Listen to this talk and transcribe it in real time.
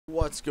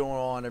What's going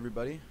on,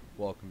 everybody?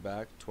 Welcome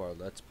back to our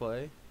Let's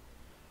Play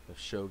of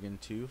Shogun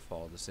 2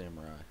 Fall of the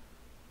Samurai.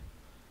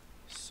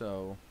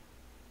 So,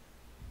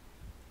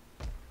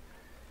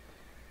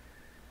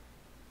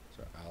 it's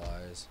our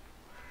allies.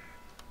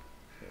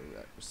 Okay,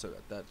 we still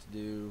got that to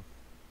do.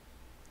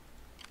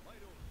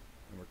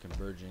 And we're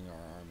converging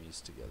our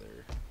armies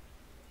together.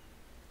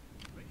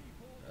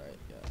 Alright,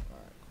 yeah,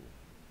 alright, cool.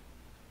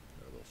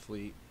 Got a little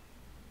fleet.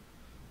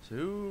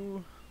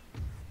 So,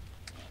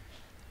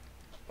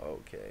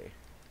 okay.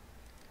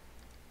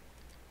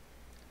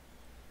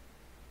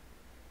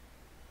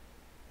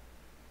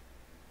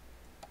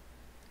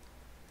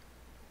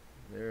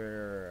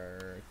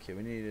 Okay,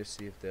 we need to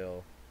see if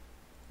they'll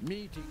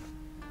Meeting.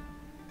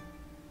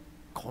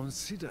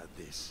 Consider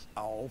this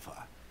our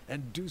offer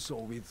and do so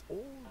with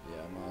all.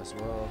 Yeah, might as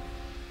well.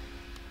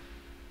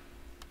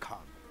 Come.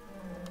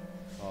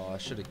 Oh, I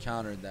should have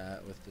countered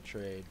that with the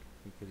trade.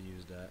 We could have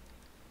used that.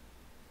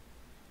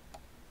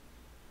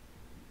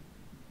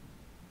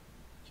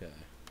 Okay.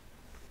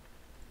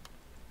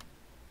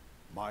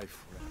 My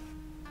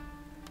friend.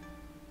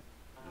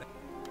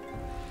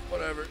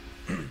 Whatever.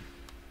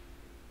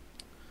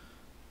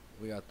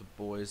 We got the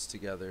boys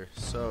together.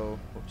 So,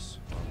 whoops,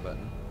 wrong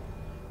button.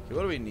 Okay,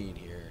 what do we need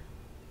here?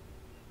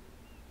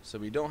 So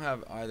we don't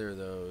have either of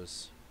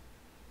those.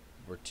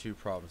 We're 2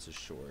 provinces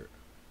short.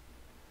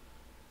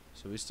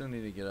 So we still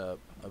need to get up.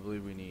 I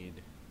believe we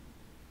need.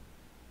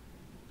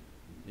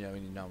 Yeah, we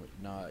need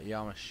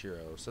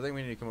Yamashiro. So I think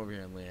we need to come over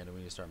here and land, and we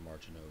need to start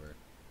marching over.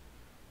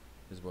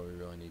 This is what we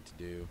really need to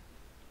do.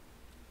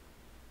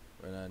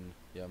 And then,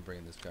 yeah, I'm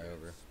bringing this guy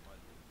over.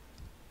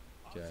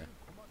 Okay.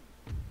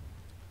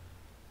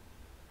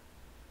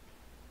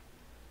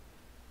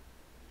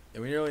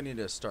 And we really need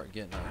to start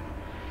getting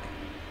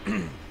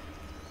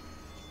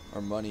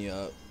our money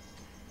up.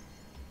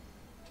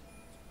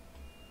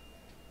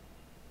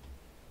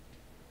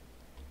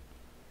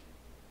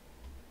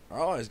 Our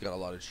allies got a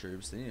lot of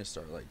troops. They need to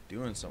start like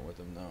doing something with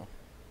them though.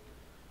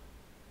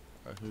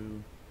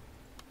 Who?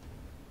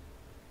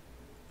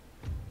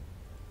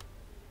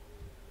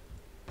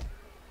 What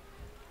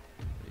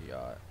do you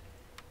got?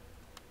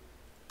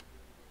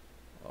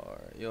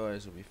 Alright, you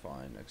guys will be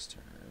fine next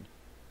turn.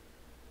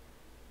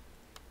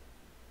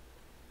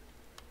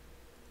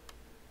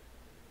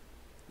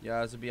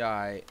 Yeah, this will be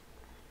alright.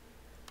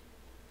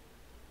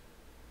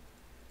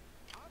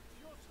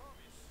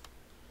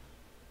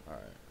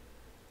 Alright.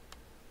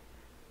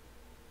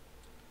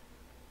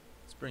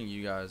 Let's bring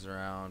you guys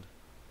around.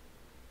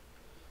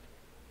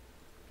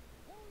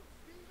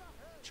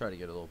 Try to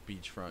get a little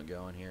beachfront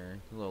going here.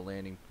 A little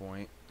landing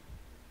point.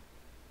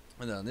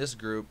 And then this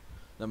group,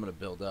 I'm going to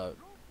build up.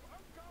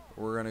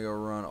 We're going to go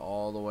run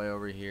all the way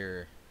over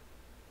here.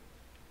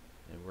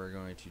 And we're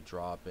going to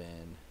drop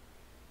in.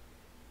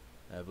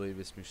 I believe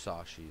it's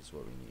Musashi is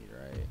what we need,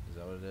 right? Is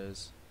that what it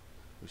is?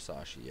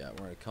 Musashi, yeah.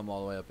 We're going to come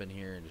all the way up in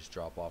here and just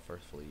drop off our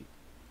fleet.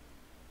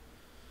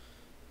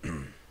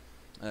 And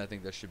I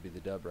think that should be the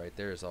dub right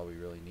there is all we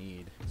really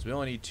need. So we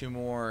only need 2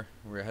 more.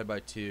 We're ahead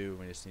by 2.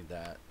 We just need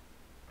that.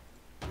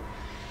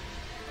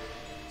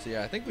 So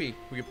yeah, I think we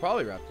could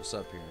probably wrap this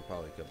up here in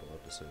probably a couple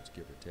episodes,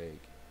 give or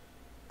take.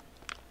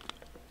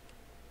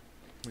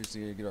 We just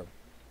need to get our...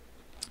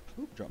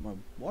 Oop, dropped my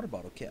water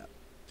bottle cap.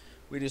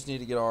 We just need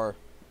to get our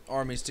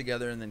armies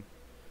together and then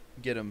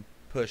get them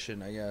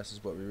pushing, I guess,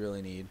 is what we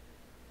really need.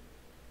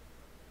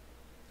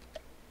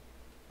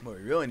 What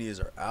we really need is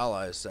our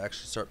allies to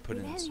actually start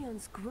putting in.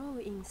 Rebellions grow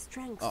in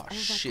strength over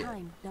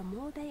time. The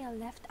more they are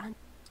left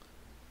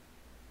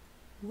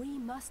we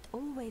must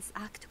always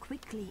act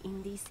quickly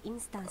in these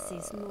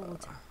instances,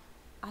 Lord.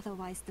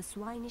 Otherwise, the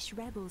swinish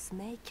rebels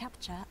may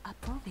capture a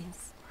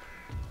province.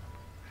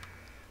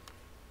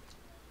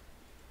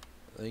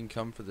 They can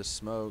come for the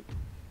smoke,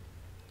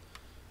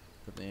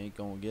 but they ain't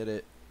gonna get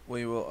it.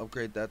 We will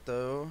upgrade that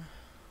though.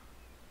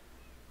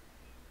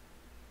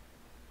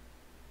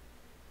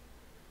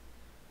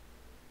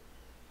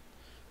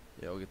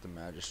 Yeah, we'll get the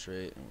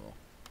magistrate and we'll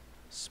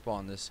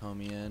spawn this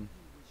homie in.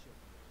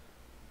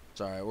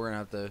 It's alright, we're gonna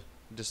have to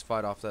just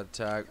fight off that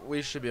attack.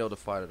 We should be able to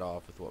fight it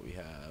off with what we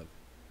have.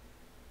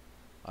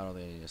 I don't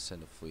think I need to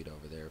send a fleet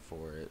over there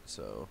for it,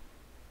 so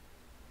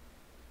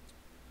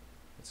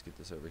let's get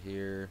this over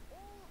here.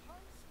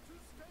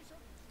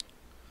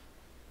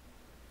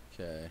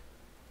 Okay.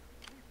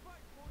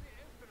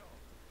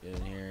 Get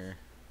in here.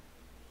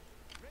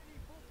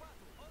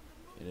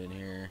 Get in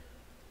here.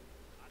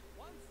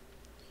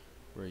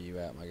 Where are you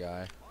at, my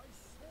guy?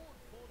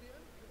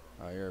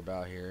 Oh, you're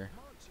about here.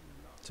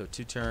 So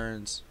 2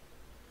 turns.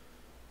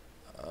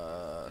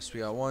 So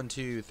we got 1,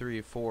 2,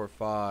 3, 4,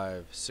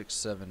 5, 6,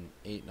 7,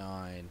 8,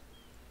 9,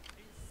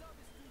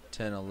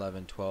 10,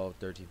 11, 12,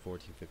 13,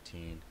 14,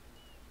 15.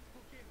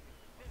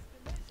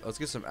 Let's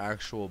get some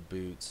actual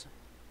boots.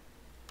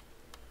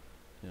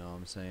 You know what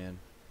I'm saying?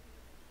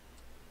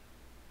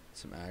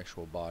 Some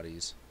actual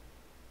bodies.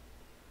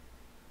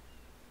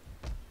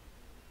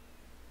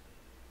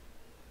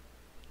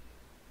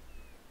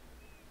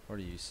 Where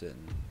are you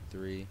sitting?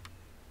 3?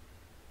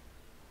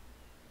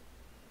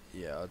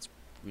 Yeah, let's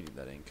We need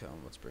that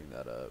income. Let's bring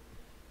that up.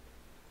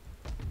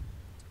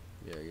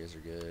 Yeah, you guys are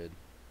good.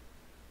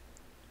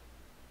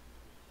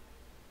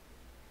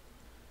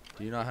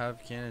 Do you not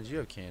have cannons? You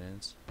have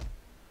cannons.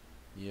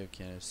 You have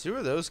cannons. Who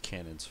are those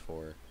cannons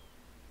for?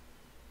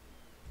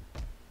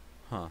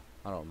 Huh.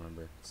 I don't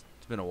remember. It's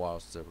been a while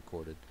since I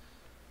recorded.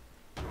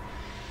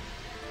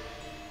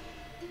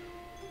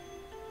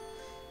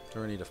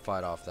 So we need to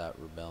fight off that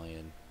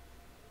rebellion.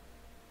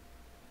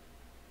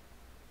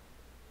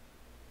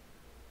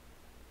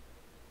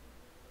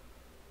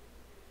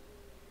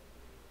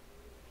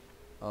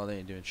 Oh, they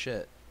ain't doing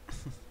shit.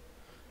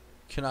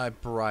 Can I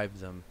bribe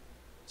them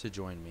to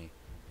join me?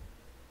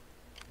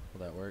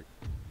 Will that work?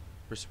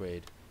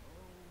 Persuade.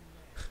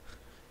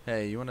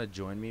 Hey, you want to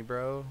join me,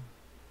 bro?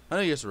 I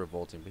know you guys are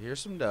revolting, but here's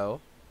some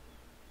dough.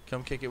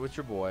 Come kick it with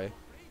your boy.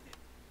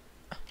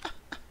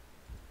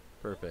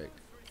 Perfect.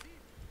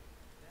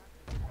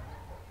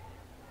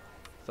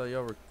 Thought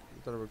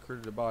I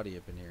recruited a body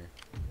up in here.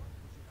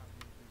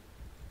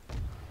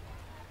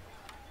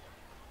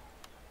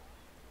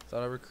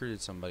 Thought I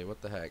recruited somebody.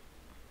 What the heck?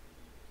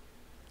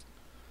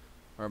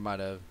 Or I might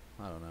have.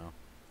 I don't know.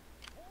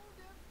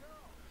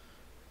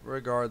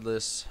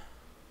 Regardless.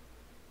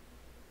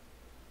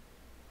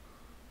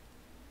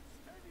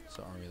 What's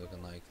the army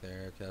looking like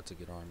there? Okay, that's a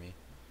good army.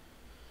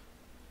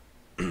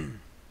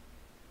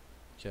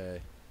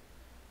 Okay.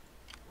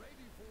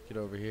 Get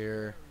over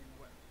here.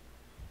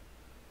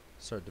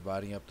 Start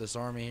dividing up this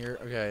army here.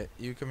 Okay,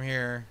 you come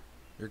here.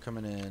 You're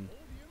coming in.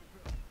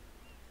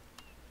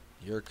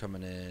 You're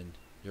coming in.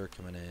 You're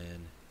coming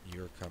in.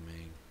 You're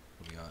coming.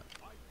 What do we got?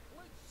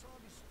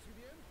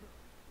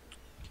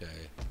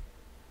 Okay.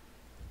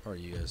 Or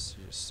you guys,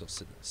 you're still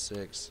sitting at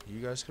 6. You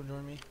guys come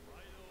join me?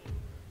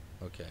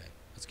 Okay.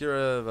 Let's get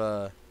rid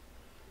of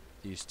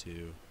these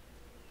two.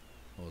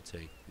 We'll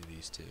take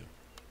these two.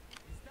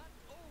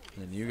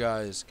 And then you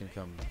guys can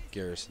come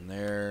garrison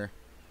there.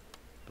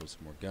 Build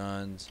some more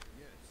guns.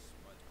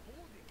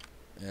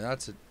 Yeah,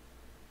 that's a...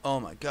 Oh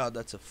my god,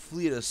 that's a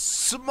fleet of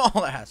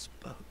small ass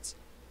boats.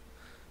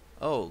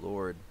 Oh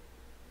lord.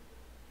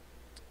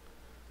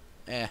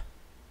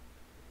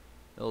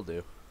 It'll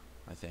do.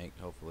 I think,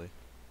 hopefully.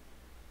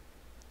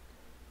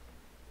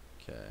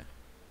 Okay.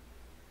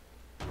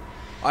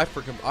 I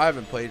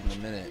haven't played in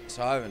a minute,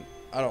 so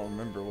I don't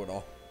remember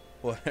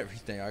what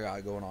everything I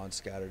got going on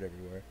scattered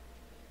everywhere.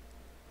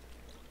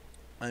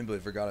 I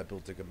completely forgot I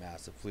built like a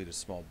massive fleet of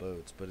small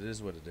boats, but it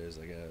is what it is,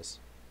 I guess.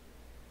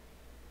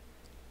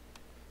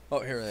 Oh,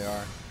 here they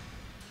are.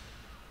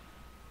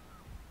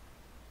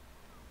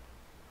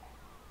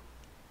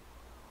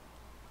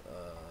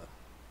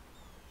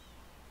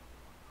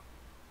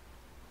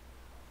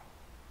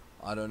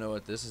 I don't know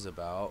what this is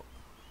about.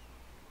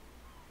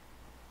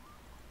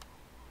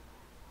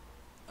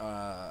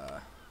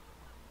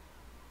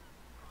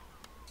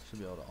 Should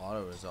be able to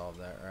auto-resolve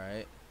that,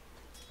 right?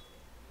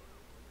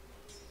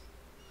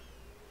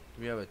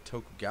 Do we have a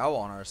Tokugawa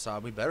on our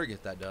side? We better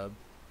get that dub.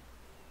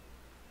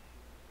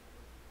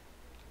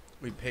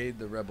 We paid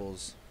the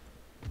rebels.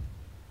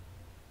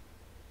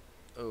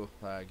 Oh,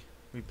 lag.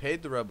 We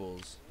paid the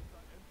rebels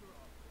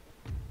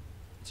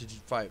to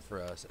fight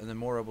for us, and then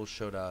more rebels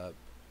showed up.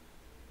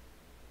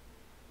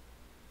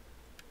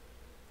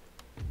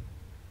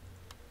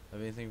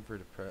 Have anything for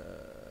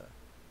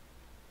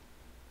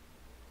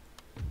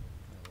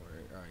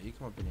Alright, you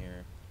come up in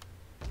here.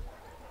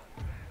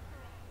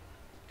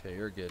 Okay,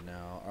 you're good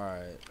now.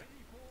 Alright.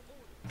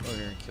 Go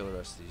here and kill the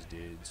rest of these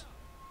dudes.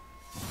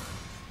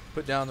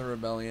 Put down the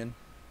rebellion.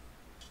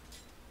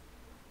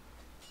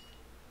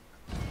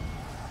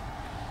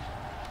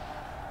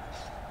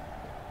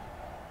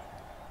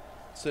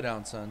 Sit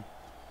down, son.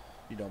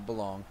 You don't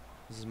belong.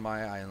 This is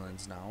my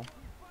islands now.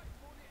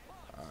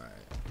 Alright.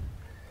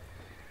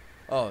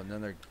 Oh, and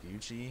then they're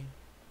Gucci.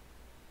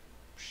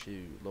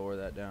 Shoot, lower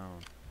that down.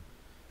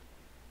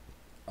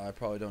 I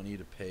probably don't need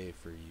to pay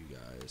for you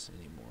guys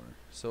anymore.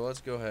 So let's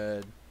go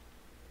ahead,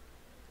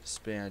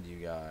 expand you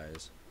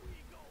guys.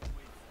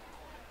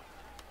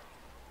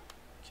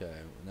 Okay,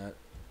 and that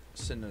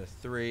sitting at a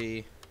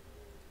 3.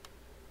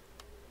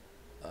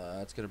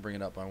 That's gonna bring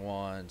it up by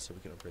 1, so we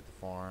can upgrade the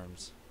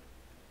farms.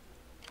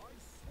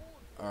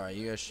 All right,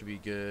 you guys should be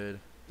good.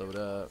 Load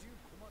up.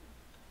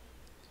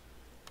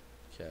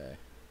 Okay.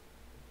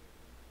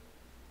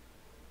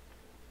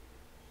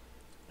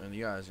 And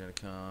you guys are gonna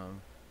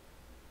come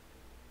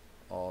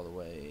all the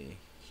way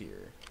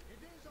here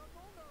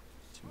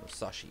to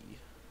Musashi.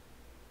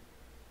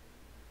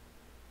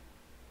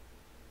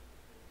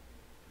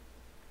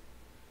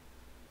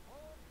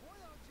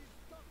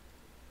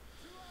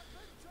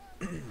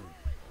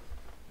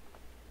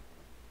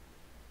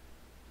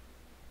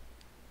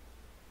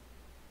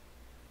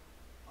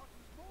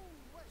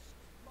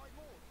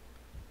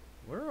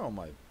 What are all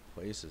my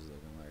places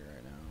looking like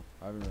right now?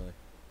 I haven't really...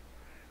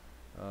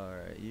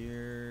 Alright,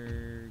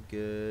 you're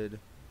good.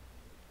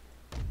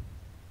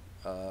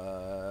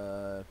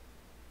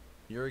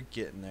 You're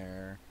getting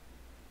there.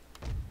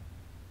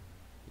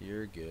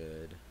 You're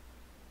good.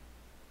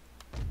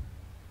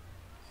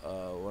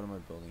 What am I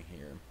building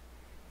here?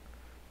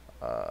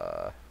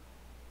 Uh,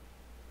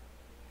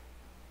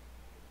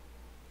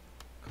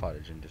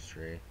 cottage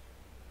industry.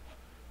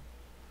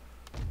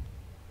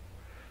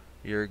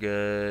 You're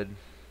good,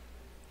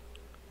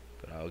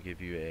 but I'll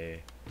give you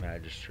a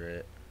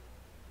magistrate.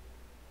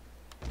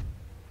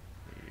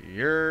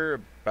 You're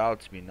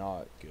about to be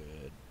not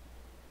good.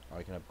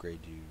 I can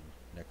upgrade you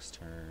next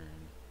turn.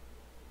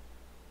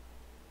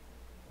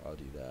 I'll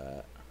do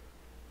that.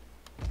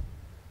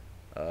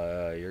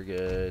 You're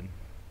good.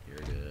 You're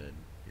good.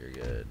 You're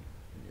good.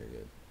 You're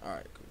good.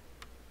 Alright, cool.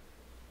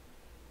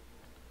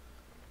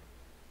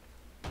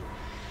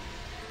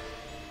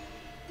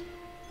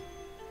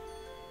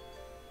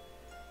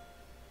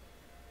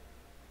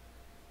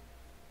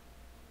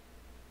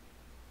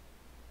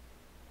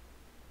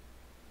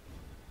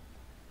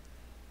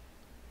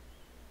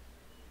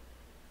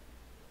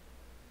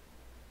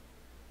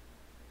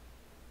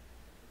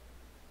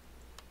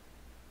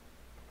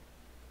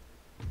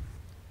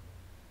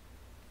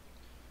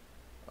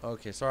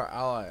 Okay, so our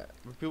ally,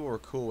 people were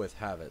cool with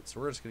have it, so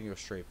we're just gonna go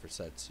straight for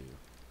Setsu.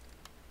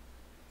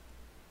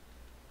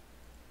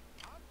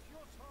 At your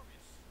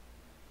service.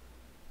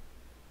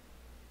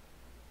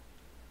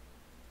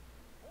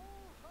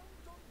 All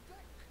hands on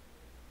deck.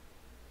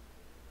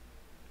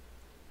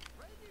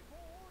 Ready for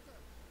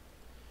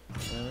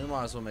orders. And we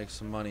might as well make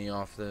some money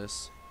off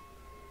this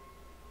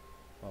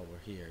while we're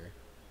here.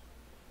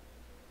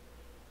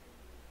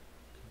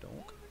 Donk.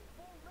 Moving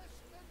for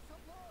rest and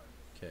supplies.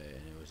 Okay,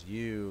 and it was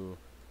you.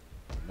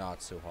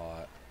 Not so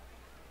hot.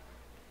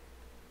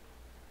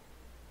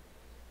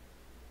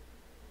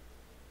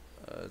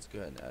 Let's go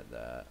ahead and add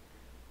that.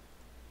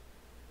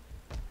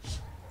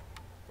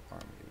 What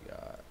army we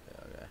got?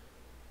 Yeah, okay.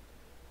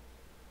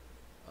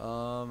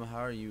 How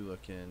are you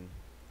looking?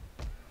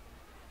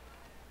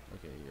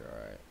 Okay, you're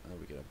alright. I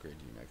think we can upgrade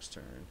you next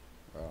turn.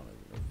 I don't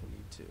even know if we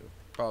need to.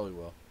 Probably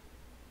will.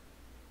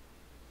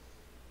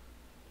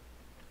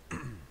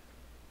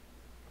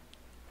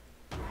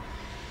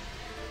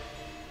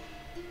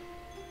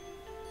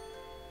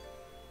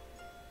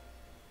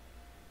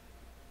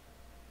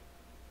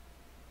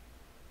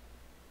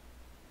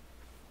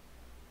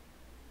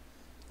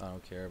 I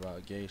don't care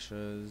about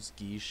geishas,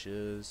 It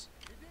is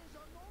an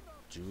honor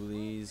to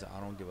Julies.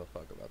 I don't give a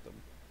fuck about them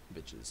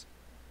bitches.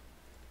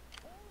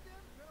 hold the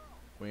emperor.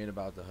 We ain't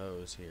about the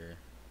hose here.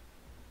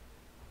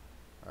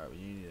 Alright, well,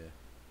 you need to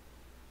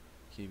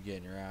keep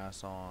getting your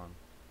ass on.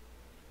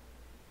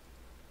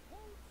 Full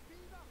speed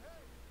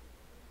ahead.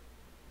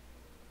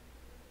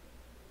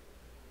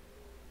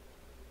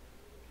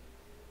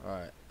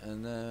 Alright,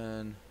 and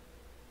then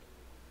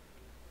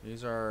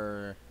these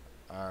are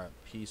our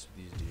peace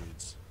with these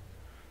dudes.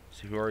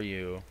 So who are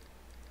you?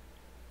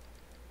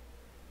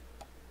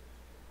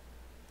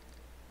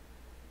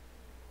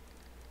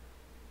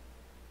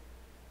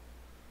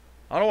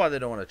 I don't know why they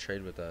don't want to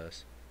trade with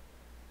us.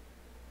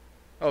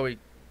 Oh, we...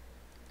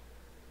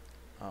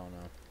 I don't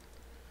know.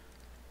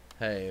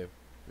 Hey,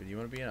 do you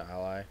want to be an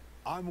ally?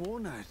 I'm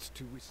honored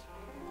to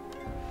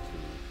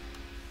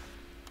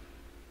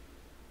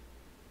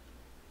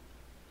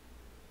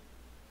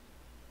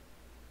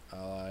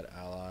Allied,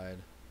 allied.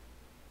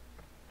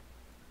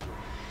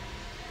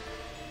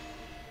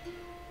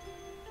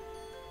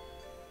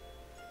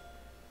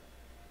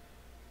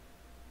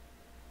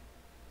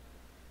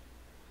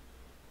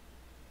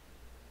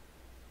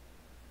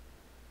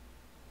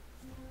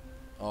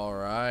 All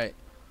right.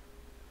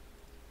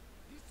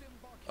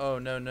 disembark. Oh,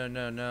 no, no,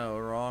 no, no.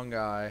 Wrong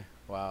guy.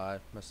 Wow, I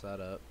messed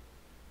that up.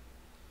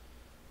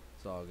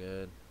 It's all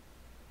good.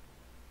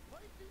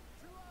 Fighting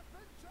to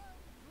adventure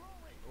and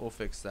glory. We'll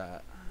fix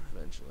that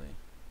eventually.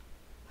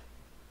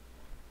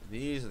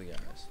 These are the guys.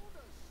 Orders,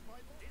 my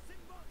lord.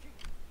 Disembarking.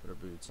 Put our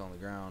boots on the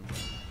ground.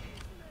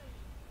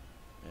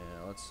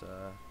 Yeah, let's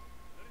tag.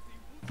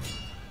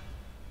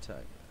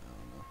 I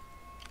don't know.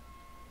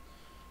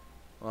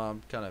 Well,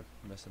 I'm kind of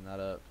messing that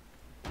up.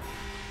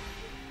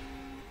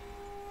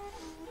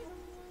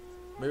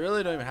 We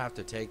really don't even have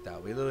to take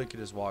that. We literally could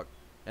just walk,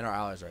 and our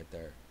allies right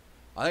there.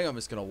 I think I'm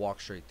just gonna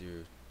walk straight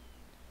through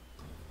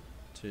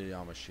to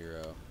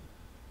Yamashiro.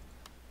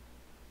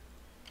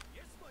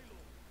 Yes, my lord.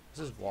 Let's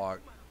just walk.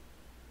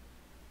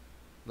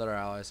 Let our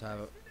allies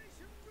have it.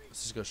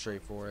 Let's just go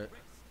straight for it.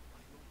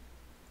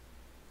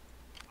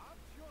 At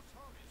your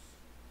service.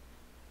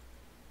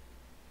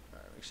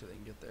 Alright, make sure they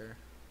can get there.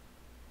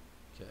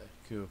 Okay,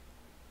 cool.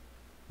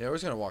 Yeah, we're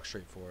just gonna walk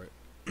straight for it.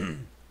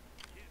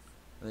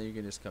 And then you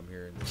can just come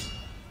here and just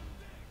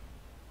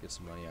get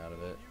some money out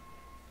of it.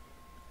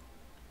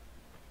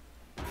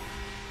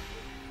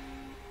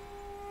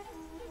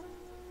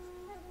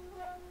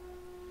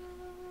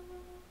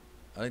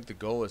 I think the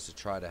goal is to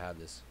try to have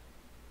this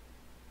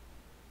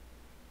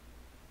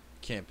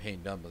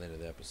campaign done by the end of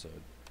the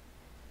episode.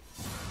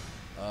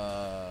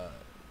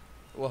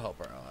 We'll help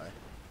our ally.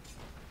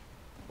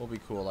 We'll be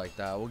cool like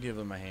that. We'll give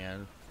them a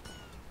hand.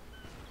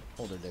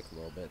 Hold their dick a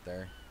little bit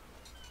there.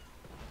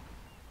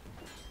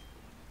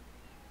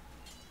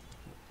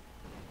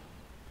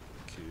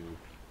 Cool.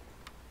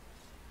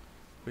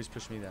 Please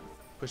push me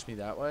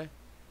that way.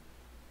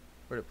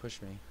 Where'd it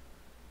push me?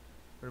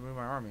 Where to move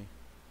my army?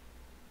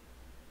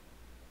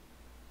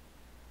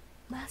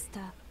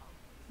 Master,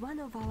 one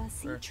of our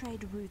sea Where?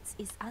 trade routes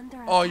is under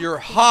attack. Oh, you're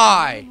from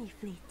high! the enemy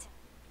fleet.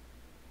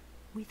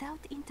 Without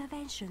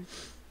intervention,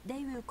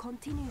 they will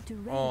continue to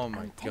raid Oh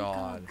my and take our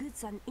God.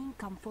 goods and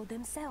income for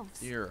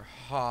themselves. You're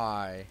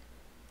high.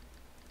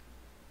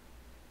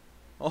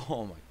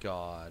 Oh my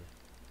God.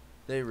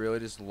 They really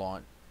just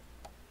launch.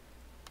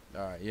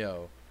 Alright,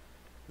 yo.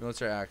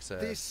 Military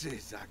access. This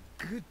is a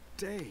good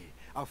day.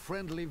 A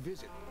friendly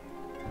visit.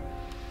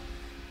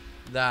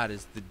 That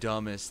is the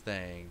dumbest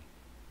thing.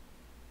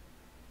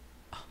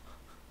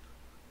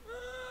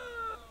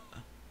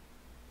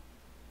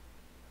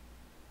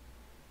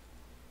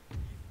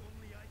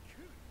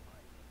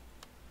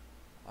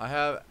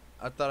 I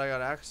thought I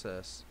got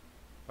access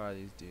by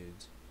these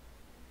dudes.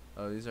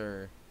 Oh, these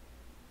are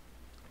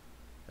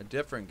a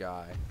different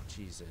guy.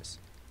 Jesus.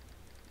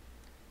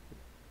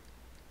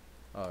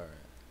 Alright.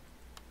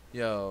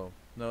 Yo,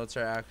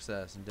 military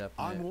access indefinite.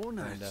 I'm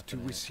honored to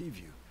indefinite. receive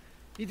you.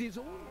 It is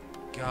all.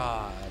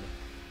 God.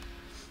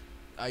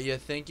 You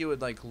think it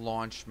would like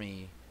launch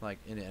me like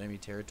into enemy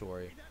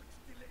territory?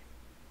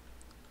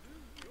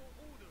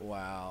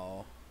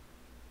 Wow.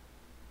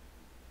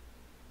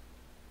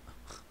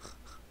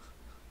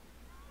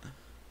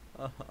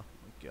 Oh my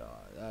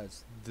God,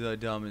 that's the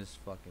dumbest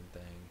fucking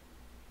thing.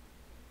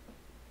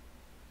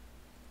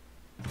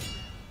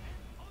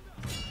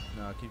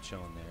 No, keep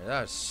chilling there.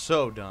 That's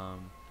so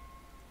dumb.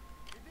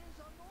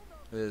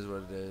 It is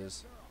what it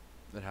is.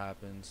 It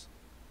happens.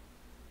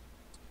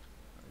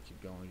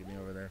 Keep going. Get me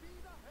over there.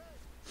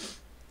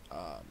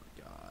 Oh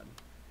my God.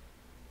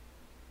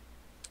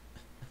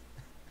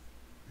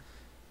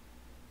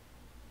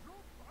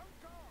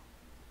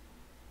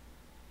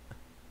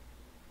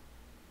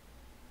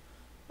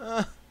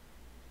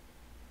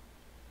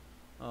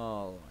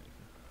 Oh my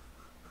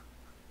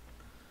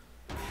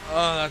God.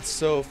 Oh, that's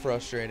so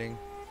frustrating.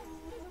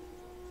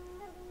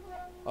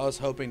 I was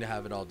hoping to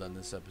have it all done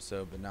this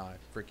episode, but now I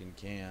freaking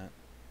can't.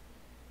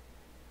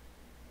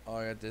 Oh,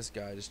 I got this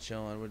guy just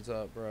chilling. What's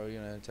up, bro? You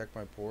gonna attack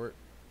my port?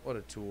 What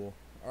a tool.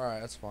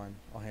 Alright, that's fine.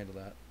 I'll handle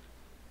that.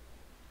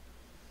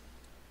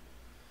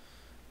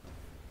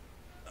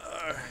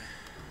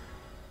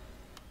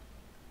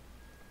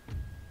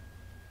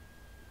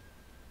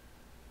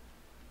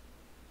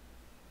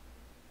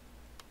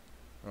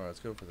 Alright, let's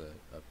go for the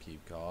upkeep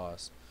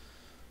cost.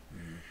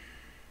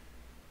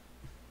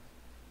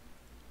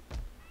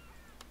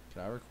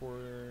 Can I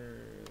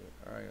record?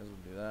 Alright, guys,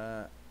 we'll do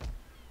that.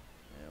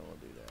 Yeah, we'll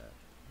do that.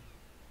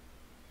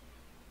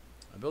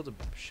 I built a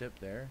ship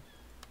there.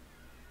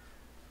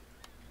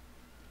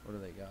 What do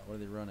they got? What are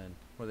they running?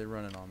 What are they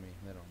running on me?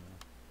 They don't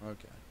know.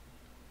 Okay.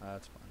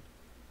 That's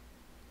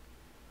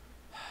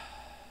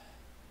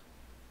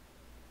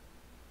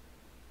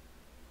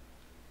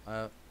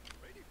fine.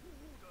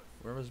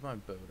 Where was my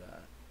boat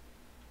at?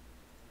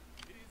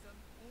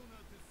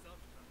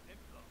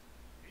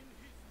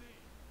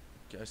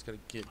 Guys gotta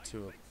get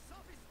to a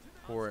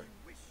port.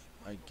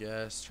 I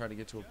guess. Try to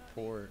get to a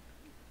port.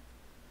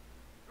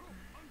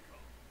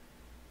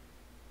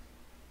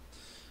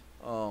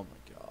 Oh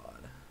my God.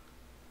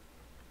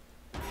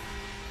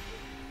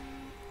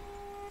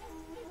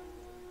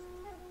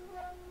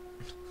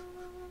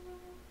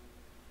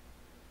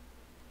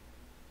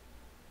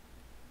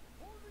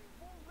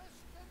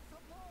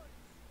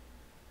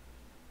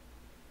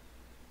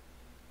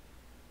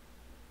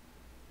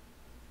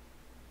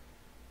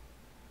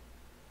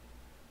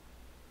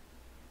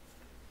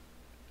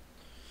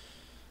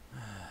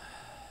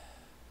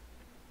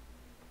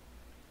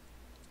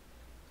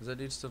 Is that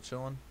dude still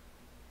chilling?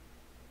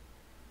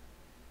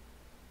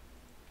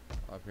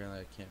 Oh,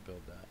 apparently I can't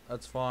build that.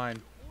 That's fine.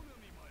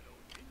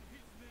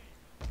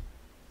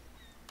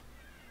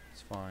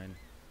 It's fine.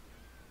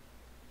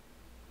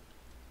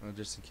 Well,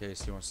 just in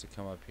case he wants to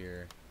come up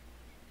here.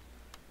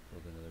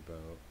 Build another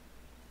boat.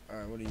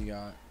 Alright, what do you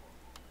got?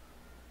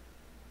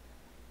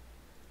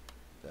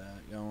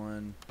 That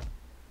going.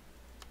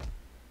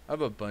 I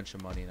have a bunch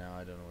of money now.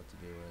 I don't know what to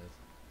do with.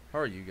 How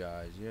are you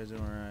guys? You guys doing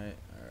alright?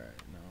 Alright,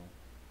 no.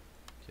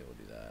 Okay, we'll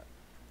do that.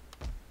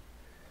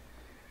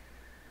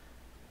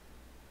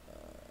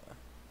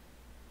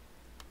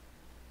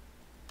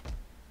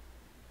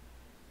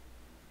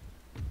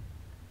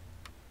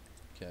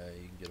 Okay,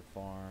 you can get a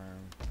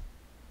farm.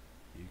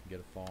 You can get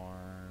a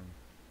farm.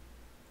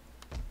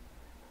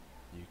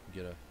 You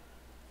can get a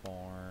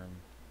farm.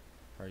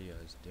 How are you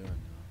guys doing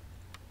now?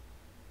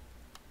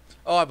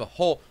 Oh, I have a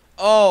whole.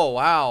 Oh,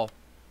 wow.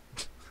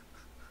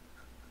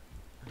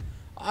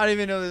 I didn't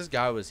even know this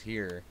guy was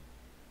here.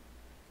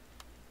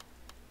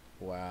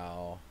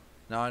 Wow.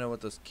 Now I know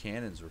what those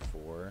cannons were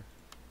for.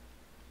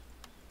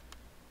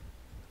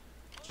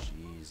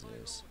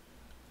 Jesus.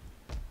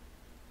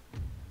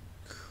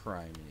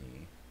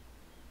 Criminy.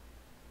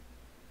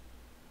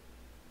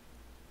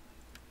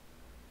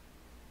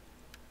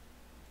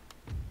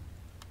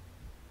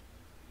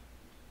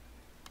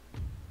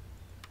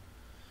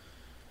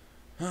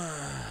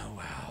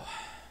 Wow.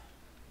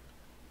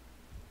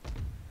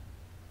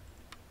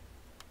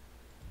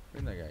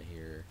 Bring that guy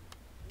here.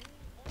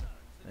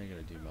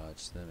 do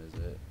much then, is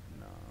it?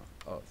 No.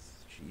 Oh,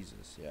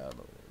 Jesus. Yeah, I lowered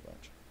it a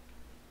bunch.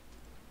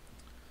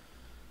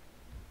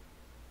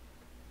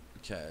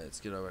 Okay, let's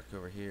get back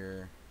over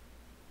here.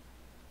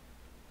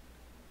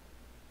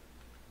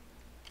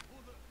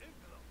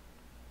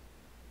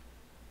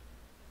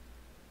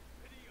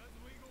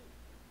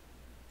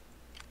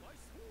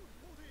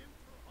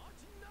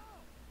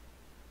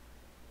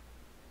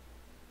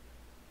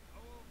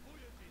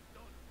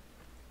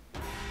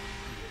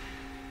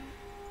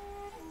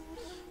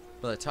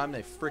 By the time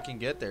they freaking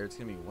get there, it's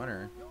gonna be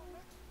winter.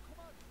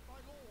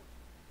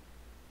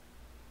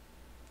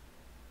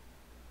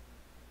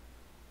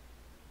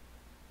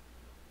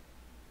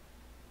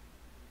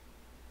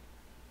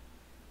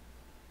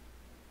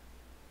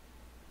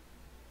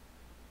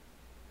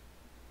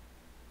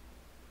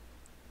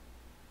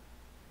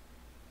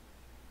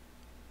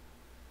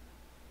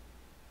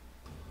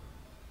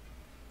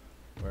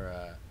 We're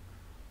at.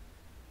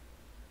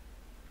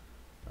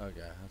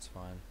 Okay, that's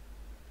fine.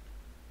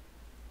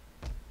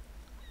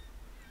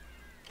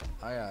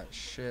 I got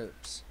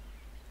ships.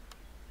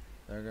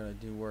 They're gonna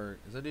do work.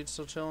 Is that dude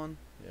still chilling?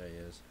 Yeah, he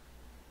is.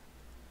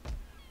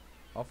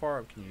 How far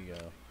up can you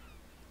go?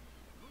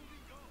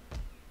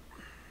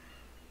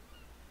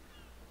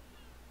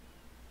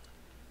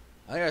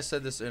 I think I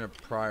said this in a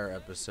prior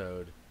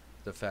episode.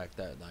 The fact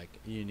that like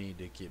you need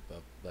to keep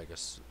up like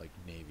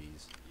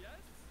navies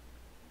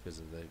because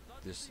of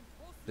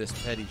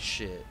this petty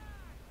shit.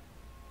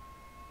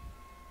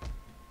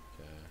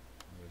 Okay,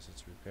 I guess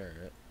let's repair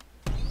it.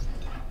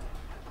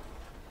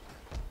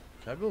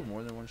 Can I build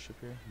more than one ship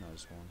here? No,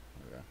 just one.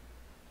 Okay.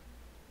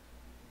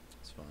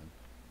 It's fine.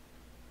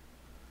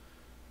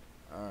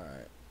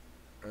 Alright.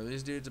 Are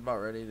these dudes about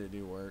ready to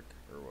do work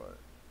or what?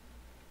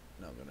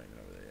 No, they're not even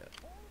over there yet.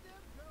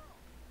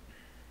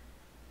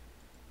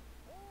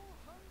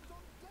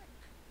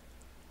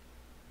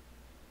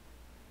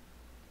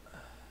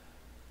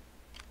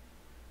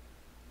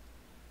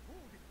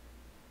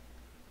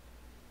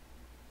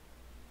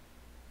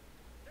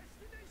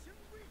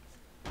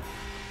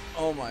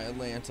 Oh my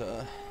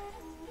Atlanta.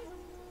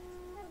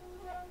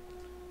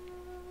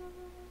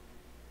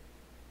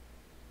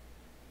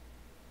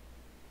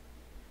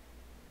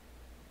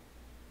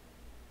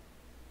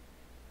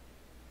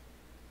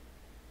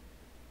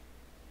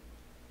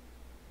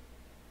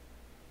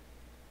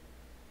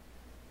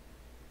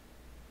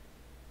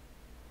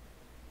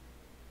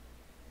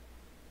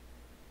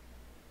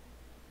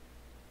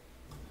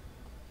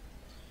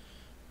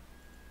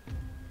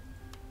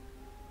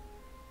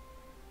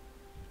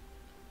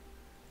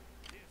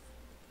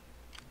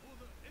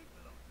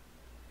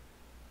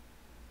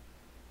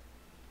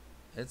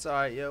 It's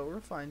alright, yo. We'll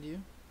find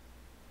you.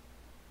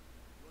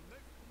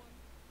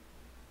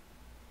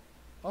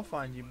 I'll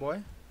find you,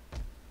 boy.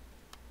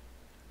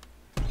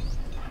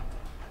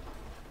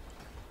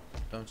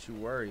 Don't you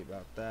worry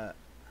about that.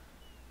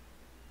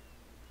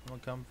 I'm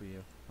gonna come for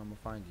you. I'm gonna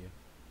find you.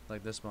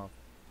 Like this month.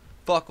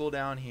 Buckle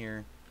down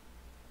here.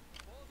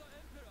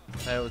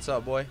 Hey, what's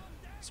up, boy?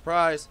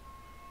 Surprise!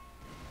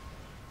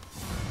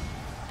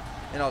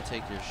 And I'll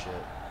take your shit.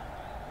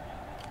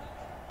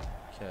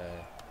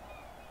 Okay.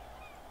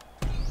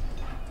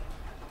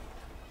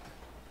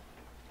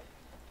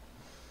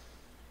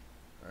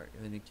 Alright,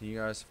 then can you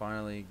guys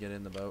finally get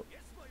in the boat?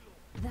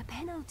 The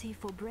penalty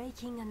for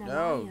breaking an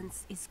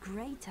alliance is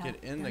greater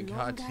Get in the the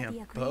longer goddamn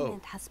the agreement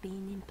boat. has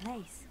been in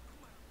place.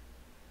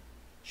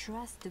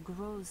 Trust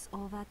grows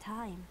over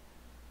time,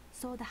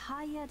 so the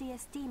higher the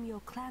esteem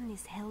your clan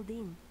is held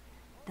in,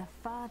 the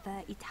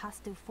farther it has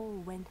to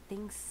fall when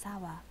things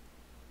sour.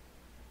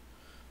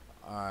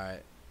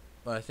 Alright,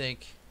 but I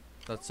think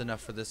that's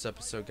enough for this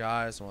episode,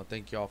 guys. I want to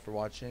thank you all for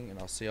watching, and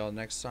I'll see y'all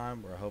next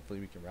time where hopefully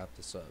we can wrap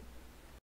this up.